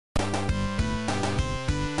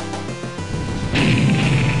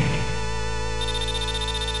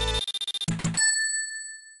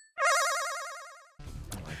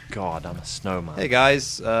God, I'm a snowman. Hey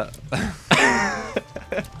guys.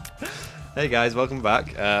 Hey guys, welcome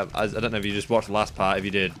back. I don't know if you just watched the last part. If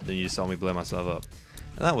you did, then you just saw me blow myself up.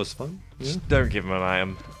 And that was fun. Yeah. Just don't give him an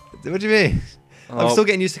item. What do you mean? Oh. I'm still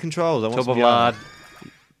getting used to controls. I want Tub of some lard.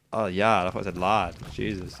 Oh, yard. I thought it said lard.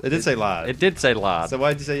 Jesus. It did say lard. It did say lard. So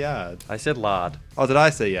why did you say yard? I said lard. Oh, did I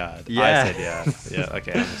say yard? Yeah. I said yard. Yeah,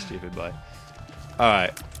 okay, I'm a stupid boy.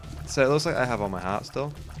 Alright. So it looks like I have all my heart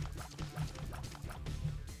still.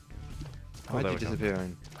 Why did you disappear?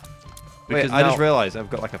 Wait, I just realised I've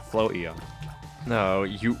got like a floaty on. No,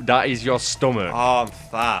 that is your stomach. Oh, I'm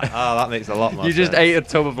fat. Oh, that makes a lot more sense. You just ate a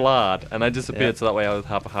tub of lard, and I disappeared so that way I would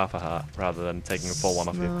have half a heart, rather than taking a full one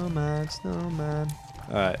off you. Snowman, snowman.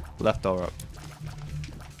 Alright, left or up?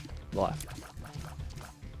 Left.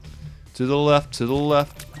 To the left, to the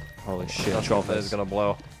left. Holy shit, That is gonna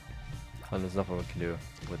blow. And there's nothing we can do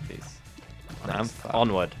with these. Nah, I'm fat.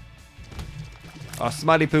 Onward. Oh,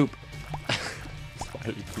 smiley poop.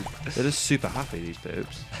 Smiley poop. They're just super happy, these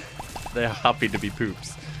poops. They're happy to be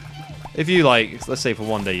poops. If you, like, let's say for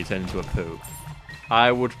one day you turn into a poop.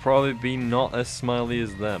 I would probably be not as smiley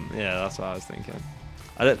as them. Yeah, that's what I was thinking.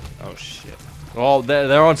 I don't. Oh, shit. Oh,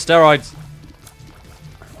 they're on steroids.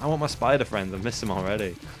 I want my spider friends. I've missed them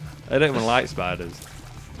already. I don't even like spiders.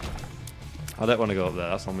 I don't want to go up there.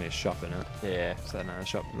 That's only a shop, innit? Yeah. So, no, a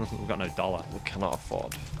shop. We've got no dollar. We cannot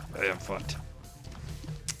afford. I am fat.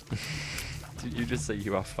 Did you just say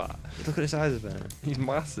you are fat? Look at the size of it. He's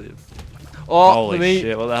massive. Oh, holy the meat.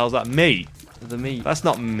 shit! What the hell's that? Meat? The meat. That's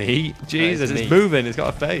not meat. Jesus, it's meat. moving. It's got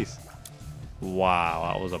a face.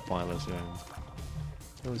 Wow, that was a pointless round.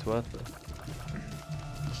 It was worth it.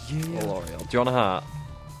 Yeah. Oh, L'Oreal. Do you want a heart?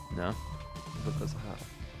 No, But there's a heart.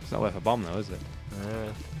 it's not worth a bomb though, is it?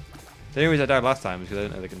 Yeah. The only reason I died last time was because I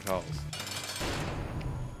didn't know the controls.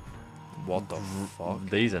 What the fuck?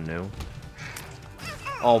 These are new.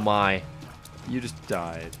 Oh my. You just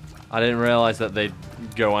died. I didn't realize that they'd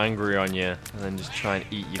go angry on you and then just try and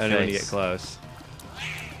eat your Only when face. you get close.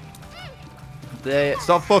 They,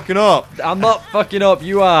 Stop fucking up! I'm not fucking up,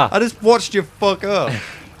 you are. I just watched you fuck up.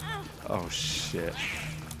 Oh shit.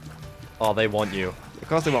 Oh, they want you. Of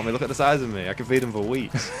course they want me. Look at the size of me. I can feed them for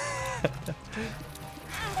weeks.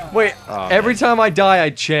 Wait, Oh, every man. time I die, I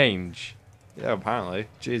change. Yeah, apparently.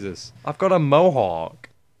 Jesus. I've got a mohawk.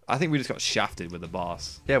 I think we just got shafted with the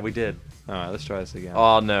boss. Yeah, we did. Alright, let's try this again.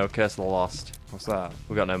 Oh no, Curse of the Lost. What's that?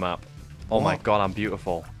 We got no map. Oh my What? god, I'm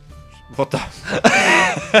beautiful. What the?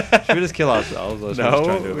 Should we just kill ourselves? Or should we just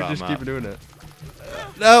try and do a we better just map? keep doing it.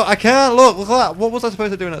 No, I can't. Look at that. What was I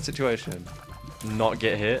supposed to do in that situation? Not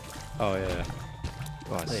get hit. Oh, yeah.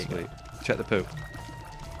 Oh, There you sweet. Check the poop.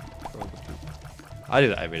 I do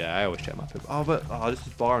that every day. I always check my poop. Oh, but this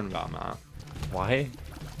is boring about that. Why?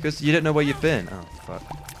 Because you don't know where you've been. Oh, fuck.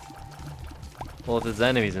 Well, if there's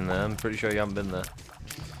enemies in there, I'm pretty sure you haven't been there.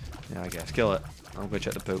 Yeah, I guess. Kill it. I'm going to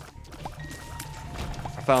check the poop.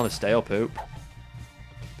 I found a stale poop.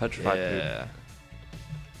 Petrified Yeah.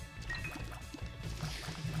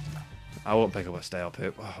 I won't pick up a stale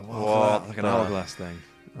poop. Oh, What like an the- hourglass thing.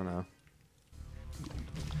 I know. poop.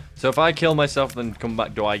 So if I kill myself and come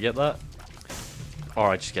back, do I get that? Or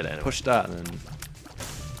I just get it anyway? Push that and then.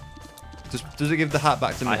 Does it give the hat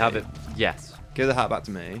back to me? I have it. Yes. Give the hat back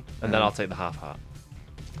to me. And then I'll take the half heart.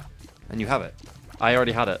 And you have it. I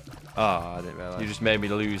already had it. Oh, I didn't realize. You just made me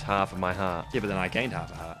lose half of my heart. Yeah, but then I gained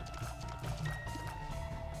half a hat.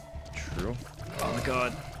 True. Oh my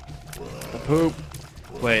god. The poop.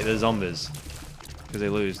 Wait, they're zombies. Because they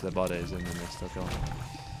lose their bodies and then they still go.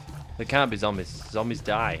 There can't be zombies. Zombies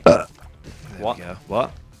die. There What? we go.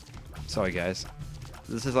 What? Sorry, guys.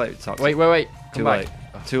 This is like toxic. Wait. Too Come back. late.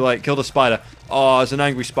 Too late. Kill the spider. Oh, it's an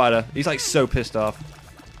angry spider. He's like so pissed off.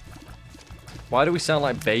 Why do we sound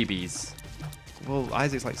like babies? Well,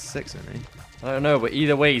 Isaac's like 6, isn't he? I don't know, but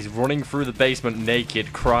either way, he's running through the basement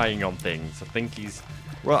naked, crying on things. I think he's...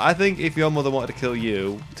 Well, I think if your mother wanted to kill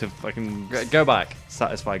you to fucking Go back.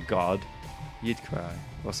 satisfy God, you'd cry.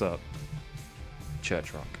 What's up?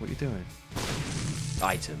 Church rock. What are you doing?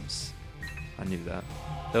 Items. I knew that.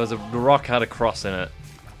 There was a the rock had a cross in it,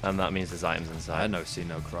 and that means there's items I inside. no see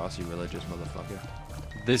no cross, you religious motherfucker.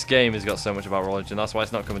 This game has got so much about religion. That's why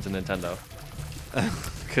it's not coming to Nintendo.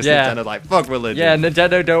 Because Yeah. Nintendo's like, fuck religion. Yeah,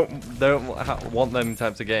 Nintendo don't want them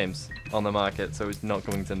types of games on the market, so it's not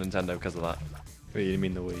coming to Nintendo because of that. Wait, you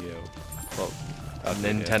mean the Wii U? Well, That's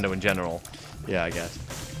Nintendo in general. Yeah, I guess.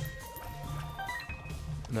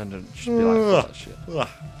 Nintendo should be like, fuck that shit. What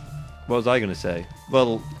was I going to say?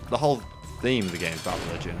 Well, the whole theme of the game is about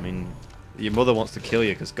religion. I mean, your mother wants to kill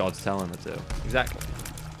you because God's telling her to. Exactly.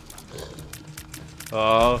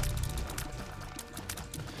 Oh.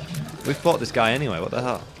 We fought this guy anyway, what the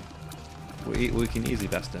hell? We can easily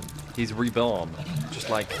best him. He's reborn, just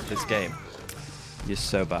like this game. You're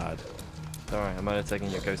so bad. Alright, I'm only taking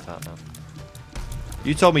your ghost hat now.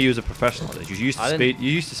 You told me you was a professional at this. You used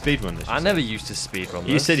to speedrun this. I never used to speedrun this.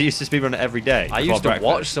 You said you used to speedrun it every day. I used to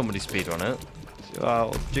watch somebody speedrun it.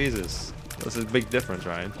 Well, Jesus. That's a big difference,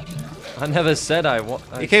 Ryan. I never said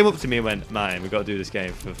He came up to me and went, "Man, we got to do this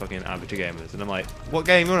game for fucking Arbitrary gamers." And I'm like, "What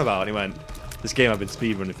game you on about?" And he went, "This game I've been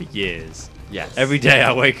speedrunning for years. Yes. Every day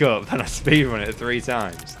I wake up and I speedrun it 3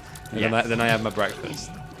 times. And Yes. then I have my breakfast."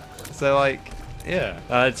 So, like, yeah.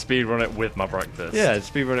 I'd speedrun it with my breakfast. Yeah,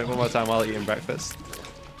 speedrun it one more time while eating breakfast.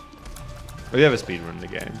 Have you ever speedrun the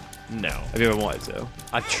game? No. Have you ever wanted to?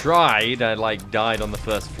 I tried. I like died on the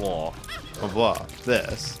first floor. Of what?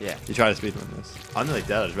 This? Yeah. You tried to speedrun this? I'm nearly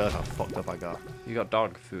dead. I just realised how fucked up I got. You got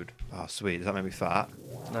dog food. Oh, sweet. Does that make me fat?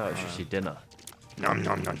 No, it's just your dinner. Nom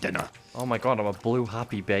nom nom dinner. Oh my god, I'm a blue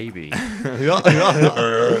happy baby. you got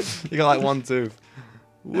like 1 tooth.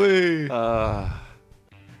 Wee. Alright.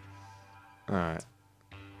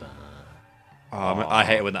 Oh, I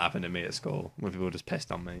hate it when that happened to me at school. When people were just pissed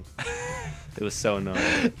on me. It was so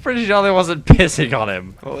annoying. Pretty sure they wasn't pissing on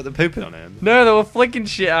him. What were they pooping on him? No, they were flicking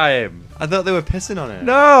shit at him. I thought they were pissing on him.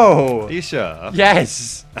 No. Are you sure?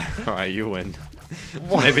 Yes. Alright, you win.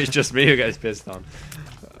 Maybe it's just me who gets pissed on.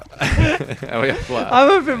 Oh, yeah, flat.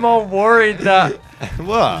 I'm a bit more worried that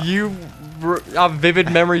What? you have vivid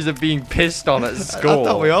memories of being pissed on at school. I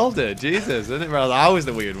thought we all did. Jesus, I didn't realize I was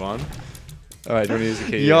the weird one. Alright, do you want to use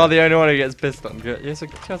the key? You're the only one who gets pissed on. Yes,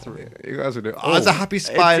 You guys will do. Oh, it's a happy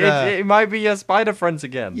spider. It might be your spider friends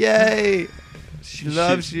again. Yay! She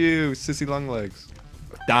loves you, sissy long legs.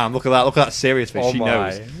 Damn, look at that. Look at that serious face. Oh she my.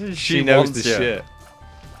 knows. She knows wants the you. shit.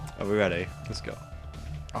 Are we ready? Let's go.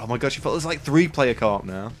 Oh my god, she thought there's like 3-player co-op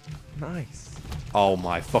now. Nice. Oh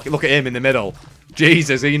my fucking. Look at him in the middle.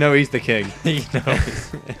 Jesus, you know he's the king. He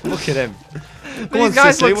knows. Look at him. These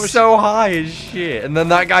guys look so high as shit, and then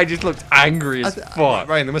that guy just looked angry as fuck.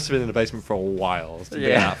 Ryan, they must have been in the basement for a while to be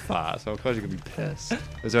Yeah. that fat, so of course you're going to be pissed.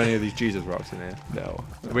 Is there any of these Jesus rocks in here? No,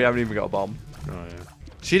 we haven't even got a bomb. Oh, yeah.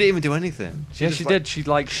 She didn't even do anything. Yeah, just she like- did. She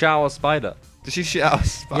like shower spider. Did she shit out a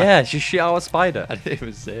spider? Yeah, she shit out a spider. I didn't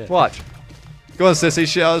even see it. Watch. Go on, sissy,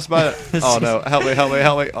 shit out a spider. Oh no, help me, help me,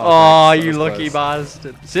 help me. Oh, thanks, you that was lucky close.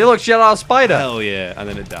 bastard. See, look, shit out a spider. Hell yeah, and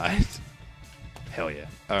then it died. Hell yeah.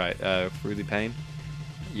 Alright, through the pain.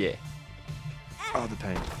 Yeah. Oh, the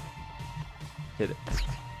pain. Hit it.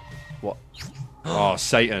 What? Oh,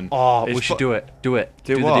 Satan. Oh, It's we should do it. Do it.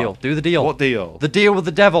 Do the what? deal. Do the deal. What deal? The deal with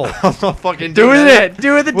the devil. I'm not fucking Do doing it.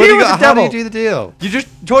 Do it. The What do deal you with got- the How do devil. you do the deal? You just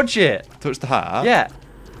touch it. Touch the heart? Yeah.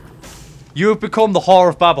 You have become the whore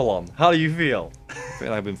of Babylon. How do you feel? I feel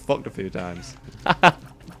like I've been fucked a few times.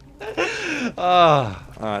 Ah.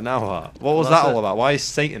 Alright, now what? What was That's that all it. about? Why is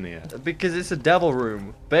Satan here? Because it's a devil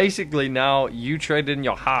room. Basically, now you traded in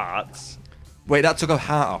your hearts. Wait, that took a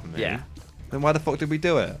heart off me? Yeah. Then why the fuck did we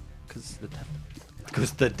do it? Because the devil.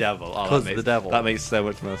 Because the devil. Oh, 'Cause that makes, the devil. That makes so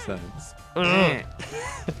much more sense. Alright,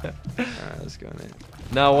 let's go in here.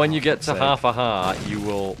 Now, when you get to Save. half a heart, you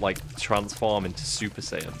will like transform into Super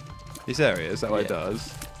Saiyan. You serious? Is that what it Yeah.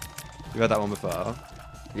 does? You had that one before?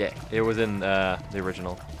 Yeah, it was in the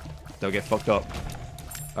original. Don't get fucked up.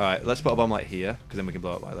 Alright, let's put a bomb like here, because then we can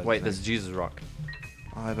blow it like that. Wait, there's a Jesus rock.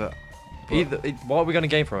 Alright, but What are we gonna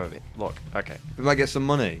gain from it? Look, okay. we might get some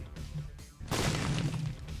money.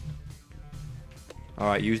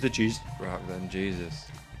 Alright, use the Jesus rock then, Jesus.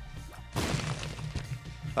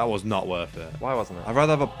 That was not worth it. Why wasn't it? I'd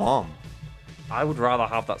rather have a bomb. I would rather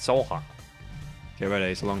have that soul heart. Get ready,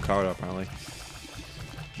 it's a long corridor apparently.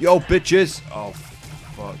 Yo, bitches! Oh,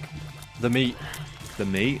 fuck. The meat. The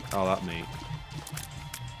meat? Oh, that meat.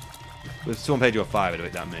 If someone paid you a $5 to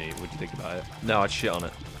eat that meat, what do you think about it? No, I'd shit on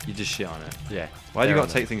it. You just shit on it. Yeah. Why do you there got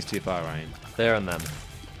to and take things too far, Ryan? then. There and then.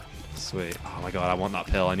 Sweet. Oh my god, I want that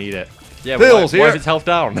pill. I need it. Yeah, Pills what here! if it's health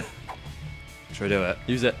down? Should we do it?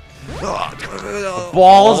 Use it. Balls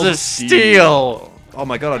Balls of steel! Oh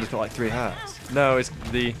my god, I just got like 3 hearts. No, it's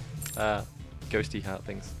the ghosty heart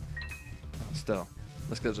things. Still.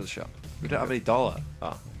 Let's go to the shop. We don't have any dollar.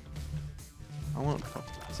 Ah. I want...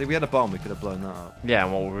 See, if we had a bomb, we could have blown that up. Yeah,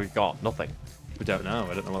 and what we got? Nothing. We don't know.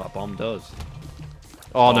 I don't know what that bomb does.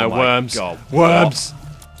 Oh, no, my worms. God. Worms!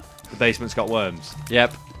 The basement's got worms.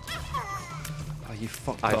 Yep. Oh, you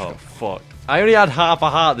fucked I up. got fucked. I only had half a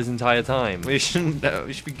heart this entire time. Well, you shouldn't...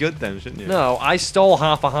 you should be good then, shouldn't you? No, I stole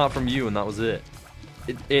half a heart from you, and that was it.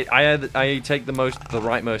 I take the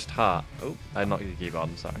rightmost heart. Oh, I knocked the keyboard.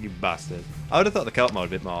 I'm sorry. You bastard. I would have thought the co-op mode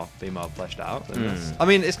would be more fleshed out than this. Mm. I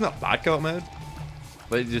mean, it's not bad co-op mode.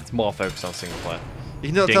 But it's more focused on single player. You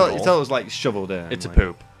can tell Dingle. it was like shoveled in. It's a like,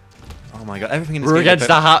 poop. Oh my god, everything in this We're game against is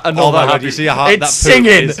a heart. Another Oh my god, happy. you see a heart? It's That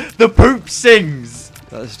singing. poop is- The poop sings.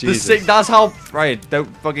 That's The Jesus. that's how. Ryan,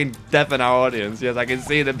 don't fucking deafen our audience. Yes, I can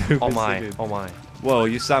see the poop Oh is my. singing. Oh my. Whoa,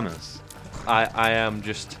 you Samus. I am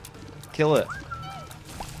just. Kill it.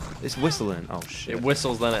 It's whistling. Oh shit. It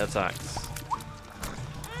whistles, then it attacks,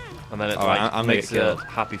 and then it Alright, like I'm gonna makes get a killed.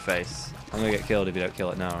 happy face. I'm gonna get killed if you don't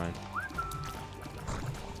kill it now, Ryan.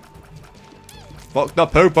 Fuck the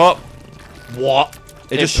poop up! What?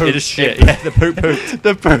 It just pooped. shit. It- Yeah, the poop pooped.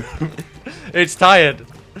 The poop. It's tired.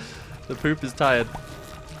 The poop is tired.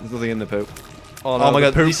 There's nothing in the poop. Oh, Oh my the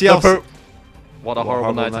god, poop, you see the how poop. What a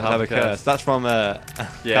horrible night to have a curse. That's from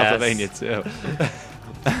Castlevania too.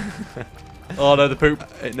 Oh no, the poop.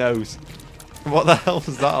 It knows. What the hell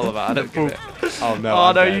was that all about? I don't The get it. Oh no. Oh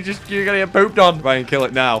I'm no, dead. you're gonna get pooped on. Ryan, kill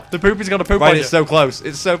it now. The poop is gonna poop Ryan, on you. it's so close.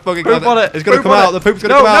 It's so fucking Poop close. on it. It's gonna Poop come on out. it. The poop's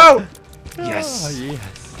gonna come out. No. Yes. Oh,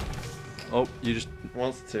 yes. Oh, you just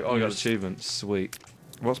Monster 2. Oh, Oh, you you got got achievement. Sweet.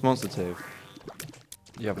 What's Monster 2?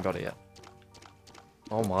 You haven't got it yet.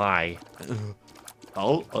 Oh my.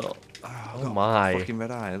 Oh. Oh my. Fucking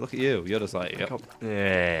red eye. Look at you. You're just like, yep.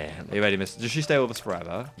 Yeah. Are you ready, miss? Does she stay with us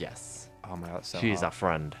forever? Yes. Oh my god, that's so She's hot. our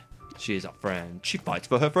friend. She is our friend. She fights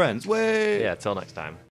for her friends. Way. Yeah, till next time.